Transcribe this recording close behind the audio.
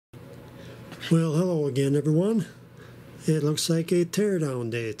Well, hello again, everyone. It looks like a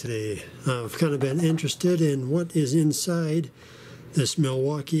teardown day today. I've kind of been interested in what is inside this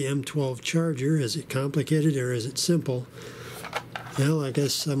Milwaukee M12 charger. Is it complicated or is it simple? Well, I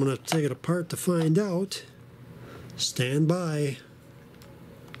guess I'm going to take it apart to find out. Stand by.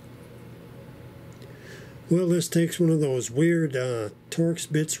 Well, this takes one of those weird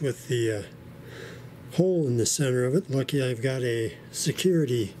Torx bits with the hole in the center of it. Lucky I've got a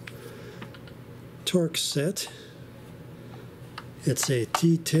security Torx set. It's a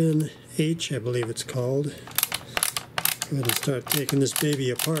T10H, I believe it's called. Go ahead and start taking this baby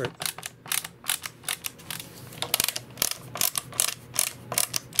apart.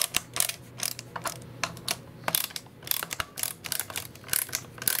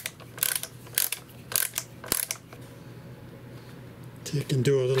 You can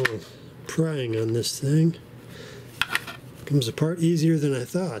do a little prying on this thing. Comes apart easier than I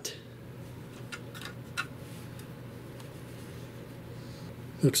thought.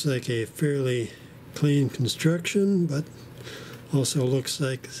 Looks like a fairly clean construction, but also looks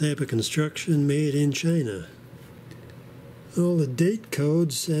like the type of construction made in China. Well, the date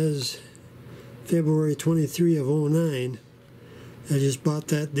code says February 23 of 09. I just bought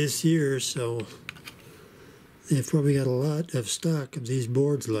that this year, so they've probably got a lot of stock of these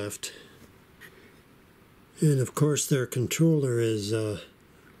boards left. And of course their controller is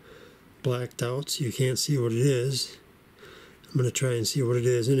blacked out, so you can't see what it is. I'm going to try and see what it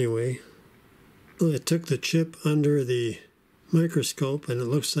is anyway. Well, I took the chip under the microscope and it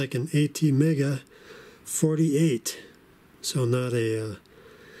looks like an ATmega 48. So not a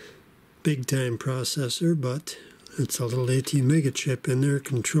big time processor, but it's a little ATmega chip in there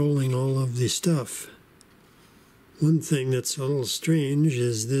controlling all of the stuff. One thing that's a little strange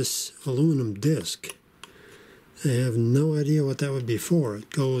is this aluminum disc. I have no idea what that would be for. It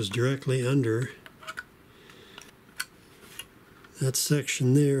goes directly under that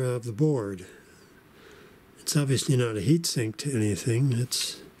section there of the board. It's obviously not a heat sink to anything.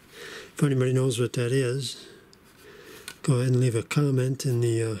 If anybody knows what that is, go ahead and leave a comment in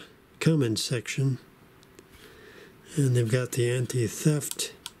the comments section. And they've got the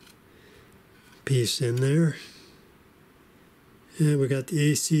anti-theft piece in there. And we got the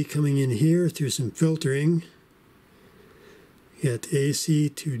AC coming in here through some filtering. You got the AC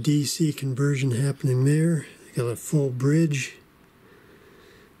to DC conversion happening there. You got a full bridge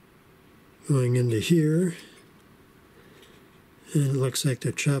going into here, and it looks like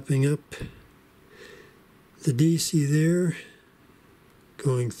they're chopping up the DC there,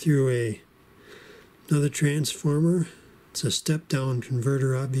 going through another transformer. It's a step-down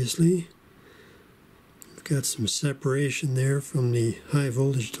converter, obviously. We've got some separation there from the high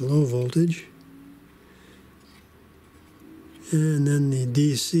voltage to low voltage. And then the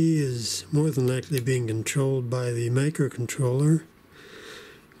DC is more than likely being controlled by the microcontroller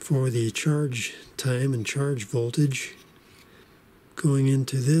for the charge time and charge voltage going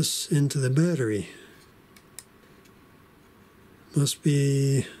into the battery. Must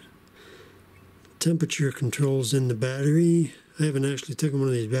be temperature controls in the battery. I haven't actually taken one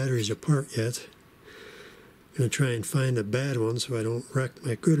of these batteries apart yet. I'm going to try and find a bad one so I don't wreck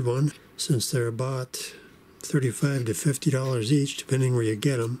my good one, since they're about $35 to $50 each, depending where you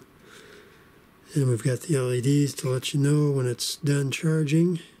get them. And we've got the LEDs to let you know when it's done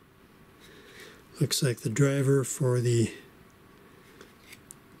charging. Looks like the driver for the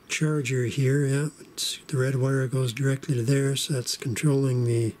charger here, yeah, the red wire goes directly to there, so that's controlling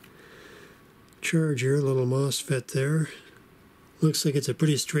the charger, a little MOSFET there. Looks like it's a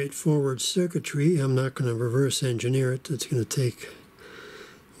pretty straightforward circuitry. I'm not going to reverse engineer it. It's going to take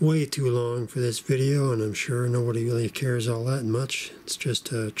way too long for this video, and I'm sure nobody really cares all that much. It's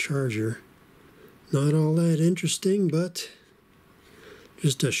just a charger. Not all that interesting, but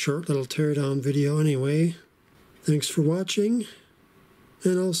just a short little teardown video anyway. Thanks for watching,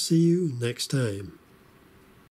 and I'll see you next time.